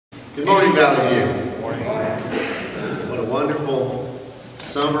Good morning, Valley View. Good morning. What a wonderful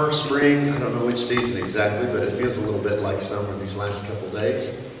summer, spring, I don't know which season exactly, but it feels a little bit like summer these last couple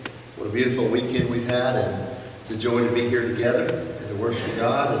days. What a beautiful weekend we've had, and it's a joy to be here together and to worship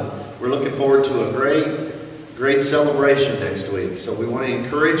God. And we're looking forward to a great celebration next week. So we want to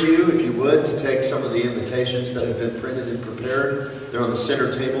encourage you, if you would, to take some of the invitations that have been printed and prepared. They're on the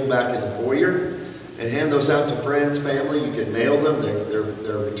center table back in the foyer. And hand those out to friends, family. You can mail them. They're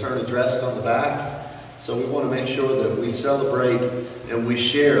return addressed on the back. So we want to make sure that we celebrate and we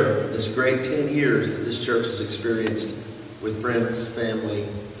share this great 10 years that this church has experienced with friends, family,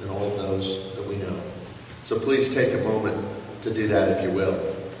 and all of those that we know. So please take a moment to do that if you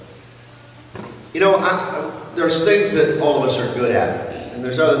will. You know, there's things that all of us are good at. And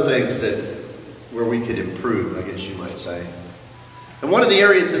there's other things where we could improve, I guess you might say. And one of the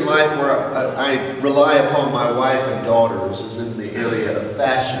areas in life where I rely upon my wife and daughters is in the area of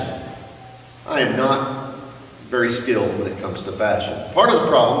fashion. I am not very skilled when it comes to fashion. Part of the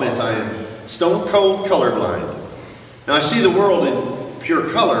problem is I am stone cold colorblind. Now I see the world in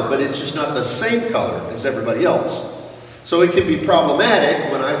pure color, but it's just not the same color as everybody else. So it can be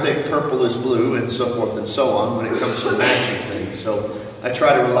problematic when I think purple is blue and so forth and so on when it comes to matching things. So I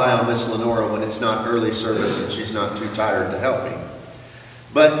try to rely on Miss Lenora when it's not early service and she's not too tired to help me.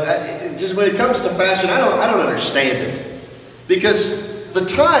 But just when it comes to fashion, I don't understand it. Because the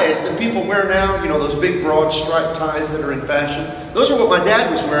ties that people wear now, you know, those big broad striped ties that are in fashion, those are what my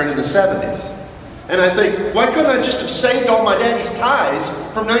dad was wearing in the 70s. And I think, why couldn't I just have saved all my daddy's ties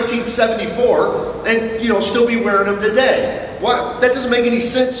from 1974 and, you know, still be wearing them today? Why? That doesn't make any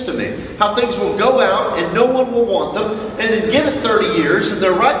sense to me. How things will go out and no one will want them, and then give it 30 years and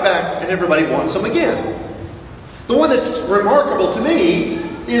they're right back and everybody wants them again. The one that's remarkable to me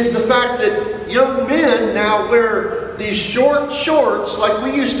is the fact that young men now wear these short shorts like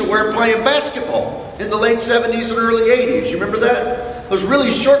we used to wear playing basketball in the late 70s and early 80s. You remember that? Those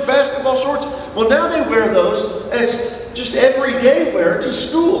really short basketball shorts? Well, now they wear those as just everyday wear to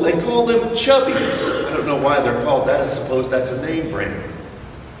school. They call them chubbies. I don't know why they're called that. I suppose that's a name brand.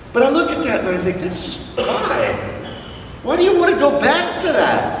 But I look at that and I think, that's just why? Why do you want to go back to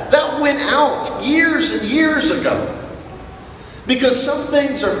that? That went out years and years ago. Because some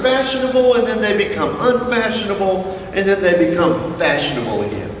things are fashionable and then they become unfashionable and then they become fashionable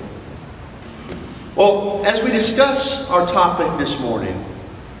again. Well, as we discuss our topic this morning,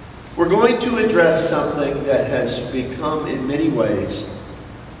 we're going to address something that has become in many ways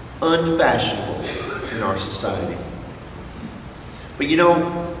unfashionable in our society. But you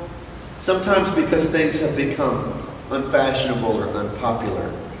know, sometimes because things have become unfashionable or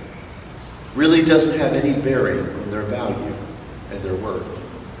unpopular, really doesn't have any bearing on their value and their worth.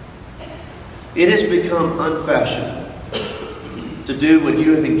 It has become unfashionable to do what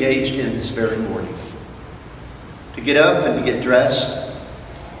you have engaged in this very morning. To get up and to get dressed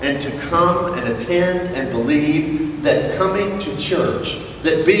and to come and attend and believe that coming to church,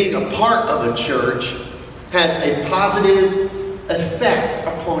 that being a part of a church has a positive effect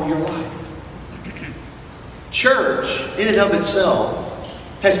upon your life. Church, in and of itself,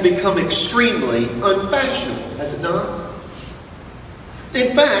 has become extremely unfashionable, has it not?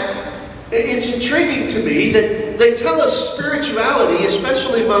 In fact, it's intriguing to me that they tell us spirituality,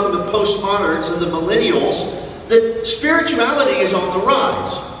 especially among the postmoderns and the millennials, that spirituality is on the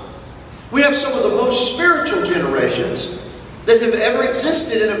rise. We have some of the most spiritual generations that have ever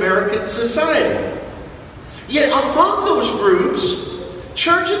existed in American society. Yet among those groups,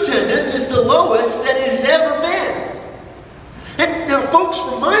 church attendance is the lowest that it has ever been. And now folks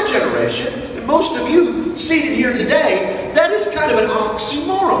from my generation, and most of you seated here today, that is kind of an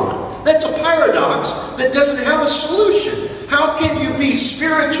oxymoron. That's a paradox that doesn't have a solution. How can you be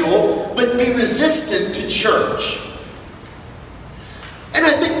spiritual but be resistant to church? And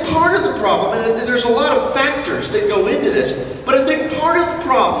I think part of the problem, and there's a lot of factors that go into this, but I think part of the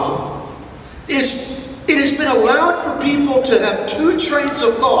problem is it has been allowed for people to have two trains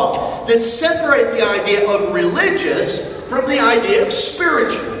of thought that separate the idea of religious from the idea of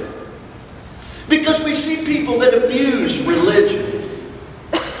spiritual. Because we see people that abuse religion.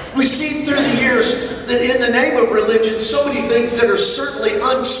 We see through the years that in the name of religion, so many things that are certainly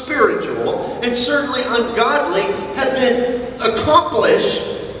unspiritual and certainly ungodly have been accomplished.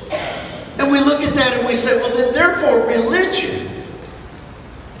 And we look at that and we say, well, then therefore religion,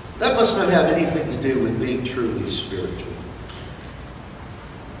 that must not have anything to do with being truly spiritual.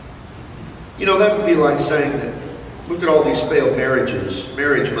 You know, that would be like saying that, look at all these failed marriages.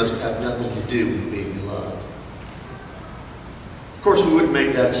 Marriage must have nothing to do with being in love. Of course, we wouldn't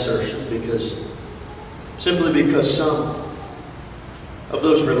make that assertion simply because some of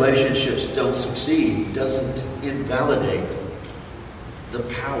those relationships don't succeed doesn't invalidate the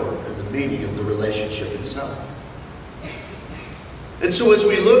power and the meaning of the relationship itself. And so as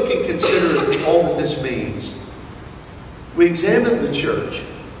we look and consider all that this means, we examine the church,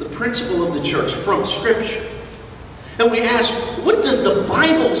 the principle of the church from Scripture. And we ask, what does the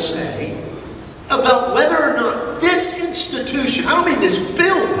Bible say about whether or not this institution, I don't mean this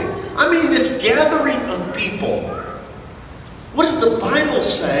building, I mean this gathering of people, what does the Bible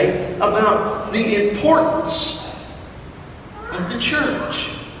say about the importance of the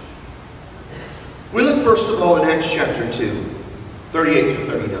church? We look first of all in Acts chapter 2, 38 through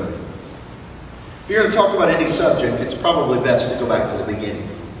 39. If you're going to talk about any subject, it's probably best to go back to the beginning.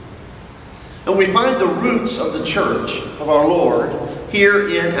 And we find the roots of the church of our Lord here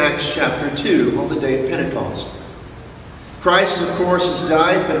in Acts chapter 2 on the day of Pentecost. Christ, of course, has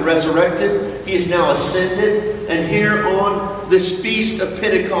died, been resurrected. He is now ascended. And here on this feast of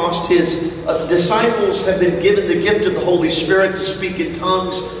Pentecost, his disciples have been given the gift of the Holy Spirit to speak in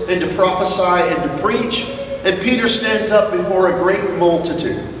tongues and to prophesy and to preach. And Peter stands up before a great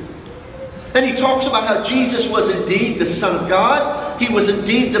multitude. And he talks about how Jesus was indeed the Son of God. He was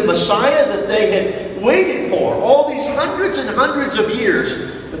indeed the Messiah that they had waited for all these hundreds and hundreds of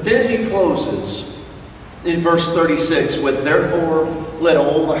years. But then he closes in verse 36 with, "Therefore let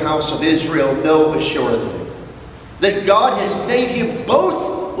all the house of Israel know assuredly that God has made him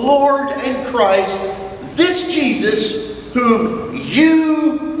both Lord and Christ, this Jesus whom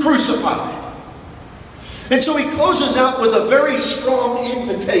you crucified." And so he closes out with a very strong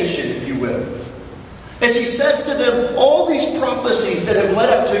invitation, if you will. As he says to them, all these prophecies that have led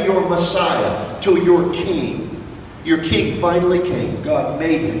up to your Messiah, to your King. Your King finally came. God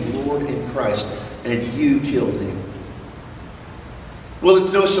made him Lord in Christ, and you killed him. Well,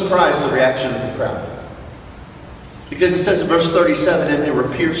 it's no surprise the reaction of the crowd. Because it says in verse 37, "And they were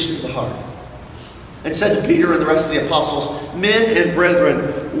pierced to the heart, and said to Peter and the rest of the apostles, 'Men and brethren,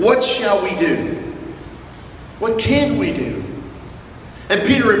 what shall we do? What can we do?' And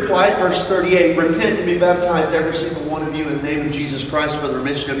Peter replied, verse 38, 'Repent and be baptized, every single one of you, in the name of Jesus Christ for the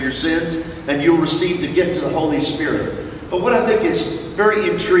remission of your sins, and you'll receive the gift of the Holy Spirit.'" But what I think is very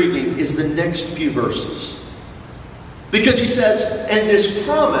intriguing is the next few verses. Because he says, "And this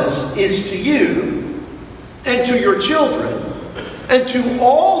promise is to you, and to your children, and to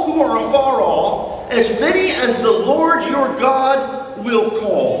all who are afar off, as many as the Lord your God will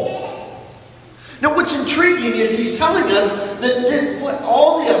call." Now what's intriguing is he's telling us that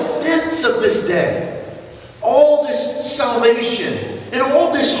all the events of this day, all this salvation, and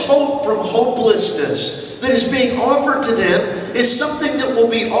all this hope from hopelessness that is being offered to them is something that will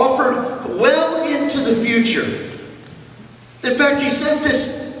be offered well into the future. In fact, he says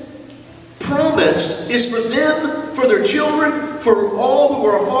this promise is for them, for their children, for all who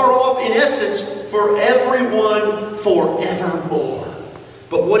are far off, in essence, for everyone forevermore.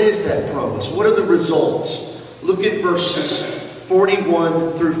 But what is that promise? What are the results? Look at verses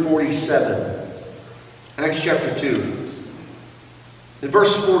 41 through 47. Acts chapter 2. In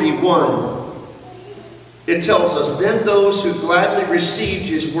verse 41, it tells us, "Then those who gladly received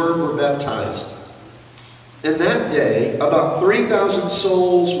his word were baptized. And that day, about 3,000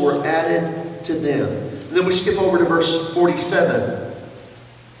 souls were added to them." And then we skip over to verse 47.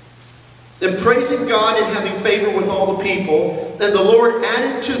 "And praising God and having favor with all the people, and the Lord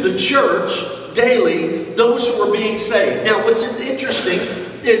added to the church daily those who were being saved." Now what's interesting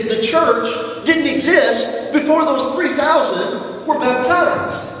is the church didn't exist before those 3,000 were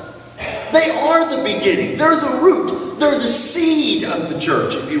baptized. They are the beginning. They're the root. They're the seed of the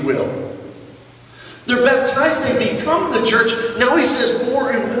church, if you will. They're baptized, they become the church. Now he says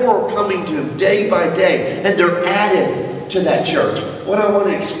more and more are coming to him day by day, and they're added to that church. What I want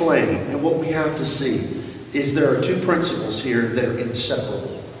to explain and what we have to see is there are two principles here that are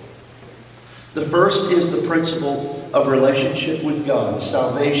inseparable. The first is the principle of relationship with God,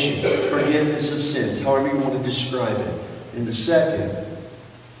 salvation, forgiveness of sins, however you want to describe it. And the second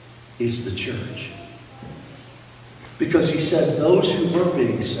is the church. Because he says those who were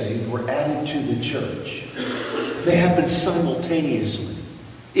being saved were added to the church. They happen simultaneously.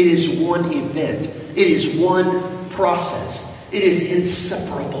 It is one event. It is one process. It is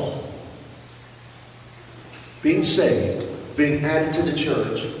inseparable. Being saved, being added to the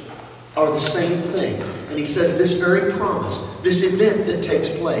church are the same thing. And he says this very promise, this event that takes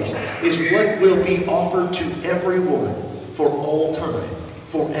place, is what will be offered to everyone for all time,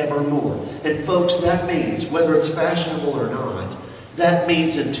 forevermore. And folks, that means, whether it's fashionable or not, that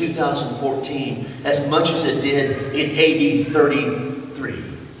means in 2014 as much as it did in AD 33.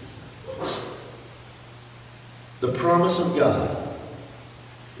 The promise of God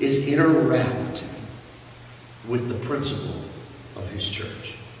is interwrapped with the principle of his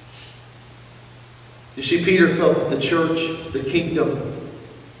church. You see, Peter felt that the church, the kingdom,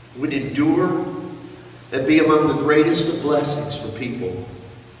 would endure and be among the greatest of blessings for people.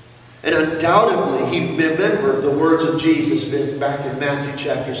 And undoubtedly, he remembered the words of Jesus back in Matthew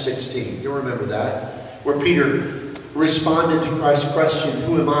chapter 16. You'll remember that, where Peter responded to Christ's question,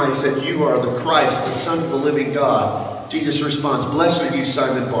 "Who am I?" He said, "You are the Christ, the Son of the living God." Jesus responds, "Blessed are you,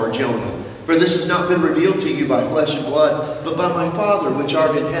 Simon Bar-Jonah, for this has not been revealed to you by flesh and blood, but by my Father which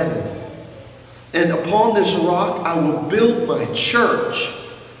art in heaven. And upon this rock I will build my church,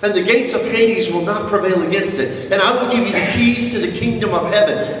 and the gates of Hades will not prevail against it. And I will give you the keys to the kingdom of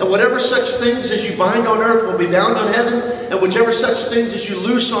heaven. And whatever such things as you bind on earth will be bound on heaven, and whichever such things as you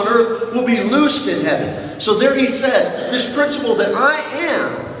loose on earth will be loosed in heaven." So there he says, this principle that I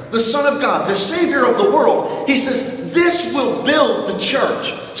am the Son of God, the Savior of the world, he says, this will build the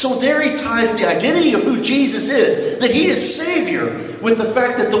church. So there he ties the identity of who Jesus is, that he is Savior, with the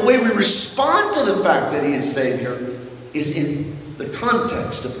fact that the way we respond to the fact that he is Savior is in the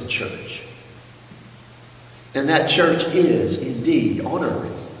context of the church. And that church is indeed on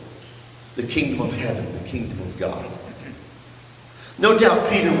earth the kingdom of heaven, the kingdom of God. No doubt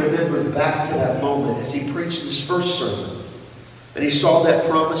Peter remembered back to that moment as he preached his first sermon, and he saw that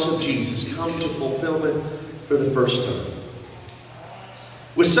promise of Jesus come to fulfillment for the first time.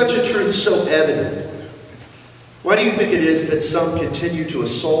 With such a truth so evident, why do you think it is that some continue to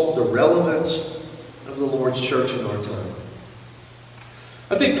assault the relevance of the Lord's church in our time?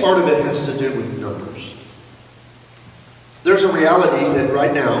 I think part of it has to do with numbers. There's a reality that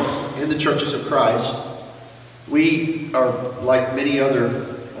right now, in the churches of Christ, we are, like many other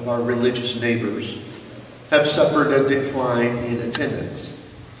of our religious neighbors, have suffered a decline in attendance.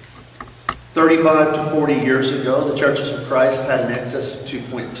 35 to 40 years ago, the churches of Christ had an excess of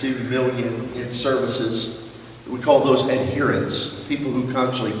 2.2 million in services. We call those adherents, people who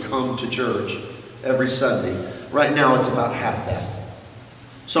actually come to church every Sunday. Right now, it's about half that.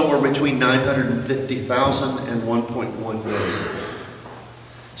 Somewhere between 950,000 and 1.1 million.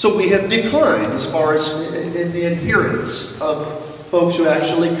 So we have declined as far as in the adherence of folks who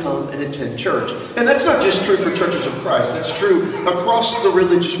actually come and attend church. And that's not just true for churches of Christ. That's true across the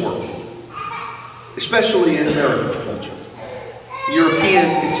religious world, especially in American culture. European,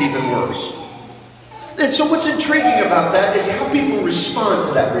 it's even worse. And so what's intriguing about that is how people respond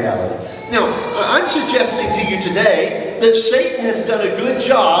to that reality. Now, I'm suggesting to you today that Satan has done a good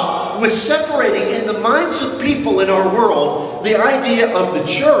job with separating in the minds of people in our world the idea of the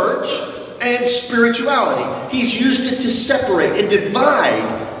church and spirituality. He's used it to separate and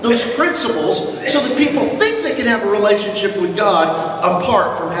divide those principles so that people think they can have a relationship with God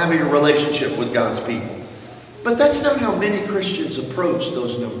apart from having a relationship with God's people. But that's not how many Christians approach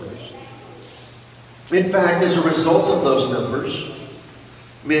those numbers. In fact, as a result of those numbers,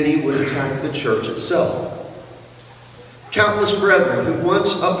 many would attack the church itself. Countless brethren who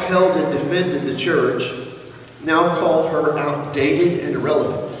once upheld and defended the church now call her outdated and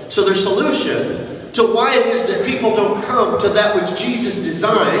irrelevant. So their solution to why it is that people don't come to that which Jesus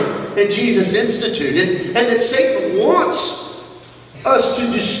designed and Jesus instituted, and that Satan wants us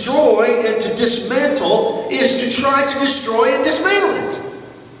to destroy and to dismantle, is to try to destroy and dismantle it.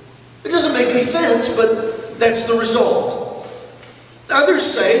 It doesn't make any sense, but that's the result. Others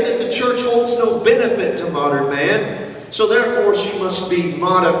say that the church holds no benefit to modern man, so therefore she must be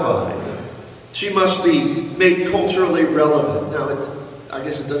modified. She must be made culturally relevant. Now, I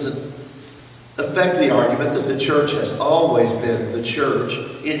guess it doesn't affect the argument that the church has always been the church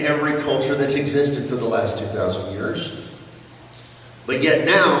in every culture that's existed for the last 2,000 years. But yet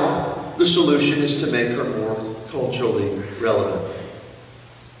now, the solution is to make her more culturally relevant.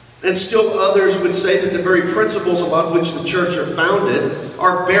 And still others would say that the very principles upon which the church are founded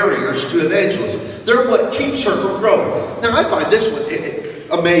are barriers to evangelism. They're what keeps her from growing. Now, I find this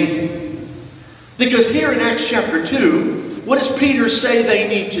one amazing. Because here in Acts chapter 2, what does Peter say they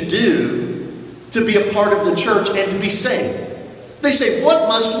need to do to be a part of the church and to be saved? They say, what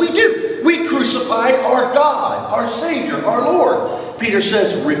must we do? We crucified our God, our Savior, our Lord. Peter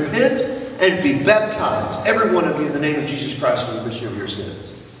says, repent and be baptized, every one of you, in the name of Jesus Christ, for the remission of your sins.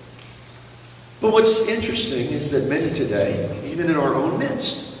 But what's interesting is that many today, even in our own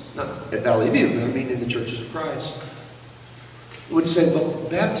midst, not at Valley View, but I mean in the churches of Christ, would say, well,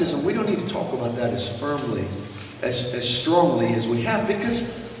 baptism, we don't need to talk about that as firmly, as strongly as we have,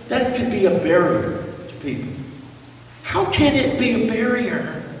 because that could be a barrier to people. How can it be a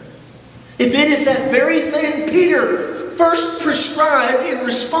barrier if it is that very thing Peter first prescribed in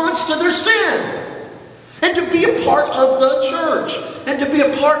response to their sin? and to be a part of the church, and to be a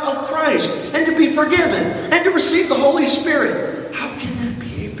part of Christ, and to be forgiven, and to receive the Holy Spirit. How can that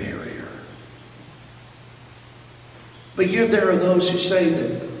be a barrier? But yet there are those who say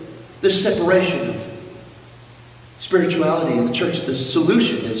that this separation of spirituality in the church, the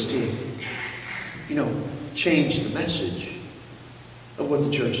solution is to, change the message of what the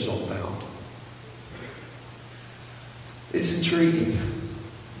church is all about. It's intriguing.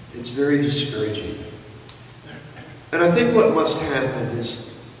 It's very discouraging. And I think what must happen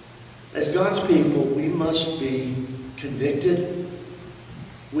is, as God's people, we must be convicted.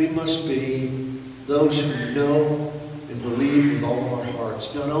 We must be those who know and believe with all of our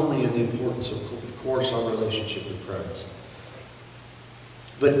hearts, not only in the importance of course, our relationship with Christ,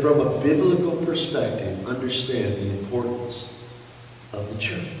 but from a biblical perspective, understand the importance of the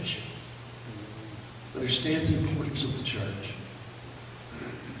church. Understand the importance of the church.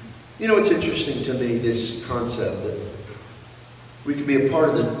 It's interesting to me, this concept that we can be a part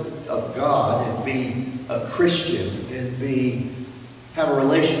of God and be a Christian and have a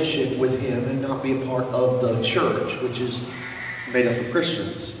relationship with Him and not be a part of the church, which is made up of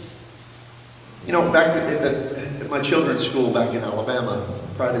Christians. Back at my children's school back in Alabama,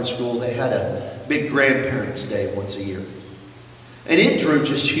 private school, they had a big grandparents' day once a year. And it drew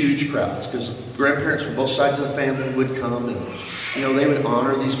just huge crowds because grandparents from both sides of the family would come and, they would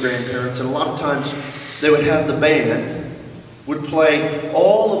honor these grandparents. And a lot of times they would have the band would play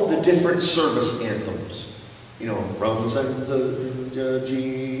all of the different service anthems. From the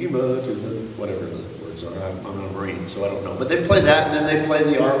Jima to the whatever the words are. I'm not a Marine, so I don't know. But they play that, and then they play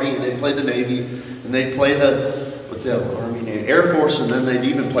the Army, and they play the Navy, and they play what's the other Army name? Air Force, and then they'd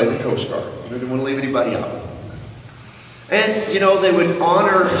even play the Coast Guard. They didn't want to leave anybody out. And, they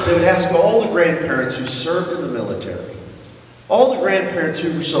would ask all the grandparents who served in the military, all the grandparents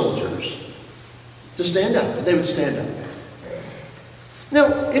who were soldiers, to stand up, and they would stand up.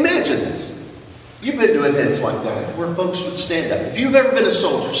 Now, imagine this. You've been to events like that where folks would stand up. If you've ever been a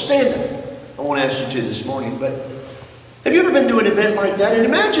soldier, stand up. I won't ask you to this morning, but have you ever been to an event like that? And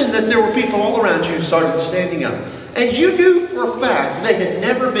imagine that there were people all around you who started standing up. And you knew for a fact they had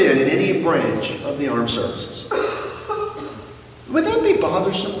never been in any branch of the armed services. Would that be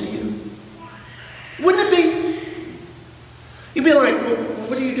bothersome to you? Wouldn't it be? You'd be like, well,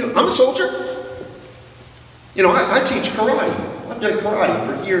 what do you do? I'm a soldier. I teach karate. I've done karate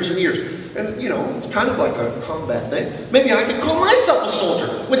for years and years. And, it's kind of like a combat thing. Maybe I could call myself a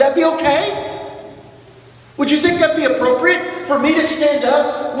soldier. Would that be okay? Would you think that'd be appropriate for me to stand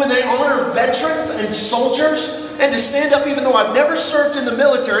up when they honor veterans and soldiers? And to stand up even though I've never served in the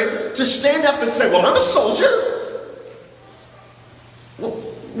military, to stand up and say, well, I'm a soldier. Well,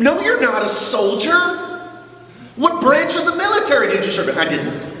 no, you're not a soldier. What branch of the military did you serve in? I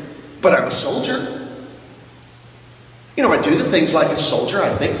didn't. But I'm a soldier. I do the things like a soldier.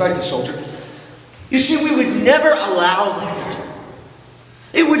 I think like a soldier. You see, we would never allow that.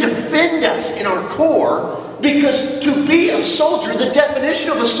 It would offend us in our core, because to be a soldier, the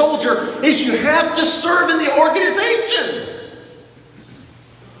definition of a soldier is you have to serve in the organization.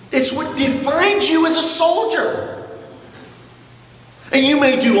 It's what defines you as a soldier. And you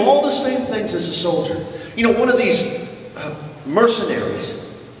may do all the same things as a soldier. One of these mercenaries,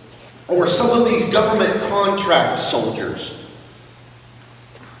 or some of these government contract soldiers,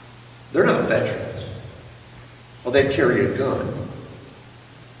 they're not veterans. Well, they carry a gun.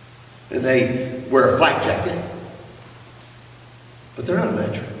 And they wear a flak jacket. But they're not a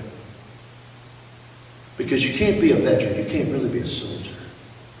veteran. Because you can't be a veteran. You can't really be a soldier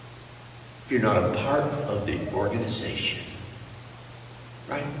if you're not a part of the organization.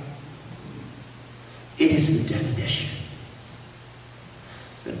 Right? It is the definition.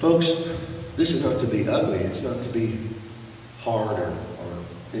 And folks, this is not to be ugly. It's not to be hard or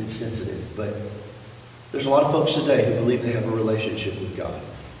insensitive. But there's a lot of folks today who believe they have a relationship with God.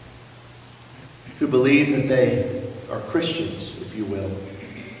 Who believe that they are Christians, if you will.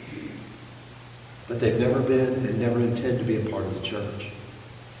 But they've never been and never intend to be a part of the church.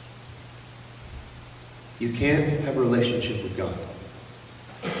 You can't have a relationship with God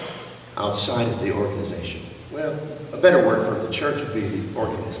outside of the organization. Well, a better word for the church would be the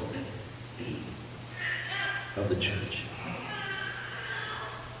organism of the church.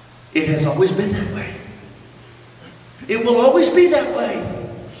 It has always been that way. It will always be that way.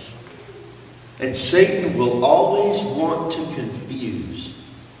 And Satan will always want to confuse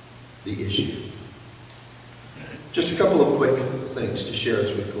the issue. Just a couple of quick things to share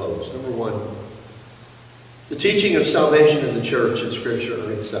as we close. Number one, the teaching of salvation in the church and Scripture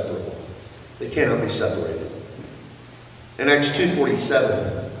are inseparable. They cannot be separated. In Acts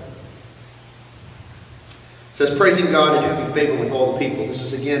 2:47, says, praising God and having favor with all the people. This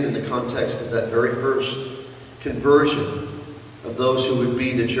is again in the context of that very first conversion of those who would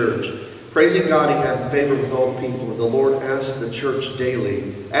be the church. Praising God and having favor with all the people. And the Lord added to the church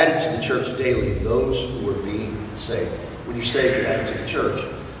daily, those who were being saved. When you're saved, you're added to the church.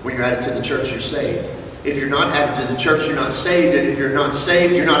 When you're added to the church, you're saved. If you're not added to the church, you're not saved. And if you're not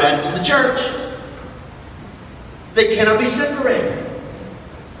saved, you're not added to the church. They cannot be separated.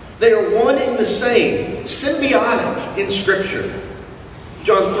 They are one and the same, symbiotic in Scripture.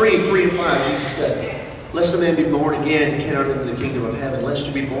 John 3, and 5, Jesus said, lest a man be born again, he cannot enter the kingdom of heaven. Lest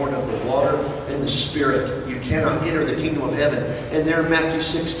you be born of the water and the Spirit, you cannot enter the kingdom of heaven. And there in Matthew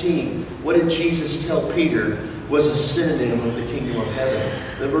 16, what did Jesus tell Peter was a synonym of the kingdom of heaven?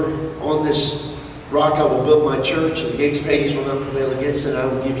 Remember, on this rock I will build my church, and the gates of Hades will not prevail against it. I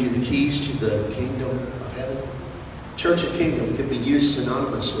will give you the keys to the kingdom of heaven. Church and kingdom can be used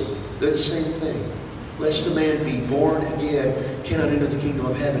synonymously. They're the same thing. Lest a man be born again, cannot enter the kingdom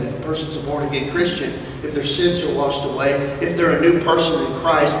of heaven. If a person's a born again Christian, if their sins are washed away, if they're a new person in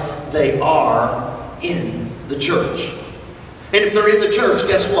Christ, they are in the church. And if they're in the church,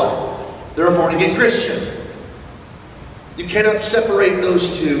 guess what? They're a born again Christian. You cannot separate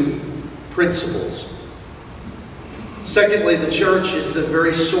those two principles. Secondly, the church is the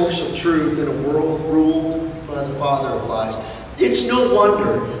very source of truth in a world ruled by the father of lies. It's no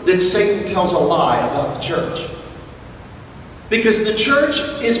wonder that Satan tells a lie about the church. Because the church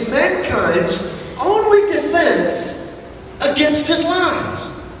is mankind's only defense against his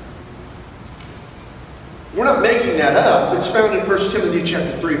lies. We're not making that up. It's found in 1 Timothy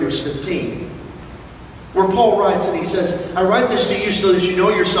chapter 3, verse 15. Where Paul writes, and he says, I write this to you so that you know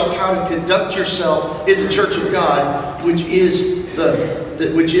yourself how to conduct yourself in the church of God, which is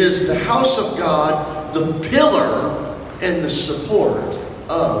the house of God, the pillar and the support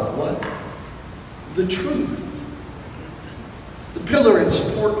of what? The truth. The pillar and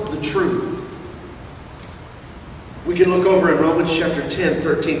support of the truth. We can look over in Romans chapter 10,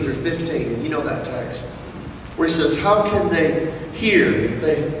 13 through 15, and you know that text, where he says, how can they hear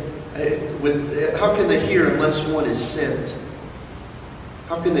how can they hear unless one is sent?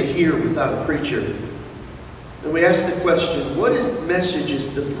 How can they hear without a preacher? And we ask the question, what message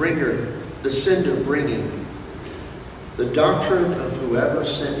is the sender bringing? The doctrine of whoever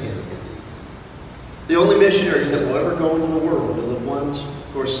sent him. The only missionaries that will ever go into the world are the ones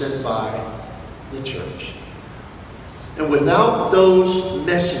who are sent by the church. And without those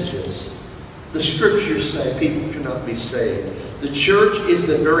messages, the Scriptures say people cannot be saved. The church is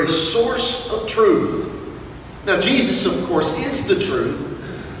the very source of truth. Now, Jesus, of course, is the truth,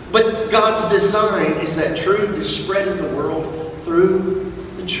 but God's design is that truth is spread in the world through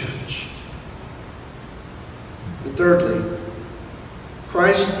the church. And thirdly,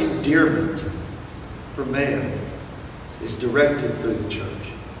 Christ's endearment for man is directed through the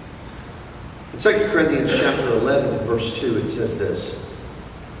church. In 2 Corinthians chapter 11, verse 2, it says this,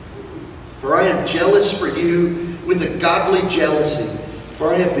 for I am jealous for you with a godly jealousy,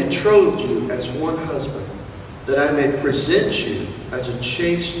 for I have betrothed you as one husband, that I may present you as a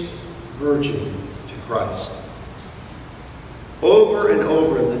chaste virgin to Christ. Over and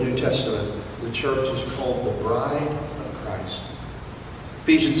over in the New Testament, the church is called the bride of Christ.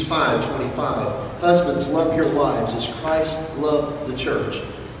 Ephesians 5:25, husbands, love your wives as Christ loved the church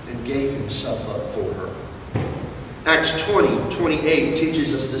and gave himself up for her. Acts 20:28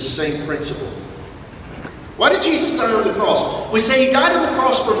 teaches us this same principle. Why did Jesus die on the cross? We say he died on the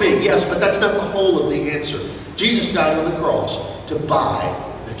cross for me. Yes, but that's not the whole of the answer. Jesus died on the cross to buy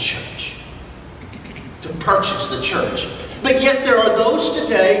the church. To purchase the church. But yet there are those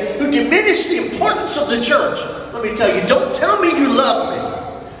today who diminish the importance of the church. Let me tell you, don't tell me you love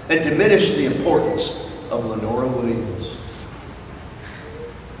me and diminish the importance of Lenora Williams.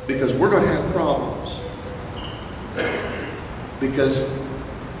 Because we're going to have problems. Because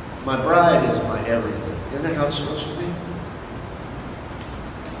my bride is my everything. Isn't that how it's supposed to be?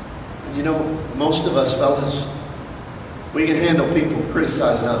 And you know, most of us fellas, we can handle people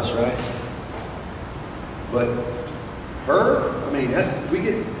criticizing us, right? But her, I mean,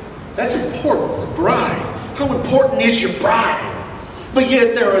 that's important. The bride. How important is your bride? But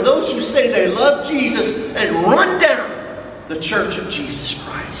yet there are those who say they love Jesus and run down the church of Jesus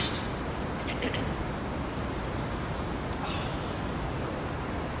Christ.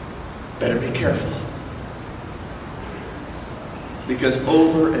 Better be careful. Because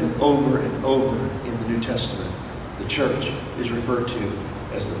over and over and over in the New Testament, the church is referred to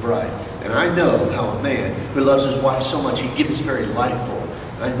as the bride. And I know how a man who loves his wife so much he'd give his very life for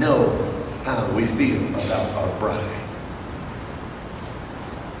her. I know how we feel about our bride.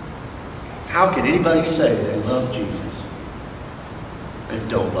 How can anybody say they love Jesus and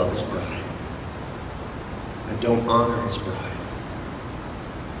don't love his bride? And don't honor his bride?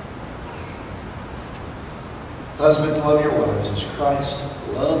 Husbands, love your wives as Christ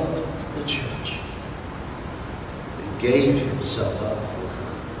loved the church and gave himself up for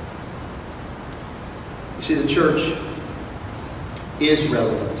her. You see, the church is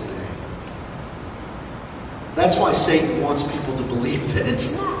relevant today. That's why Satan wants people to believe that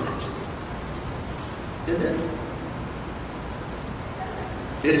it's not. Isn't it?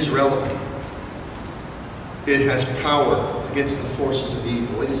 It is relevant. It has power against the forces of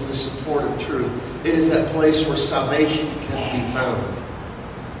evil. It is the support of truth. It is that place where salvation can be found.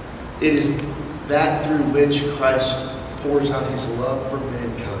 It is that through which Christ pours out his love for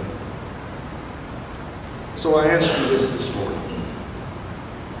mankind. So I ask you this morning.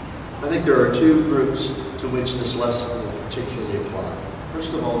 I think there are two groups to which this lesson will particularly apply.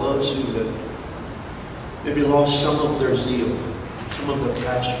 First of all, those who have maybe lost some of their zeal, some of their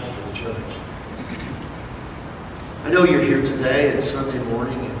passion for the church. I know you're here today, it's Sunday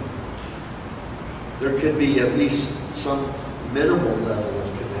morning, and there could be at least some minimal level of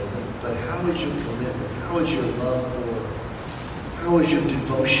commitment, but how is your commitment? How is your love for? How is your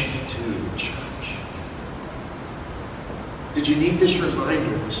devotion to the church? Did you need this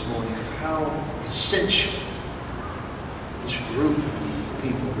reminder this morning of how essential this group of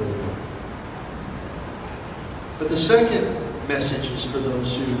people really are? But the second message is for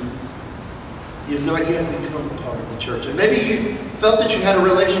those who you've not yet become a part of the church. And maybe you felt that you had a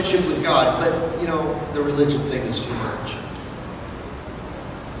relationship with God, but, the religion thing is too much.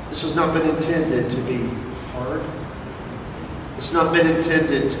 This has not been intended to be hard. It's not been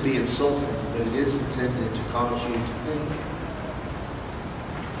intended to be insulting, but it is intended to cause you to think.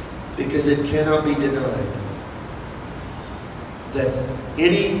 Because it cannot be denied that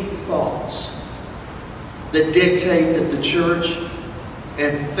any thoughts that dictate that the church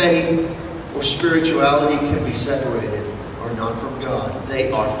and faith or spirituality can be separated are not from God.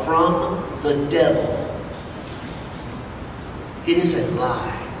 They are from the devil. It is a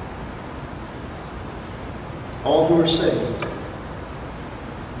lie. All who are saved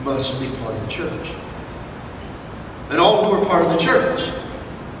must be part of the church. And all who are part of the church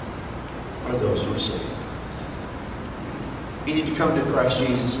are those who are saved. You need to come to Christ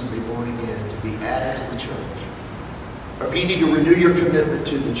Jesus and be born again, to be added to the church. Or if you need to renew your commitment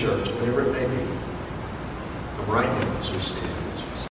to the church, whatever it may be, come right now as we stand.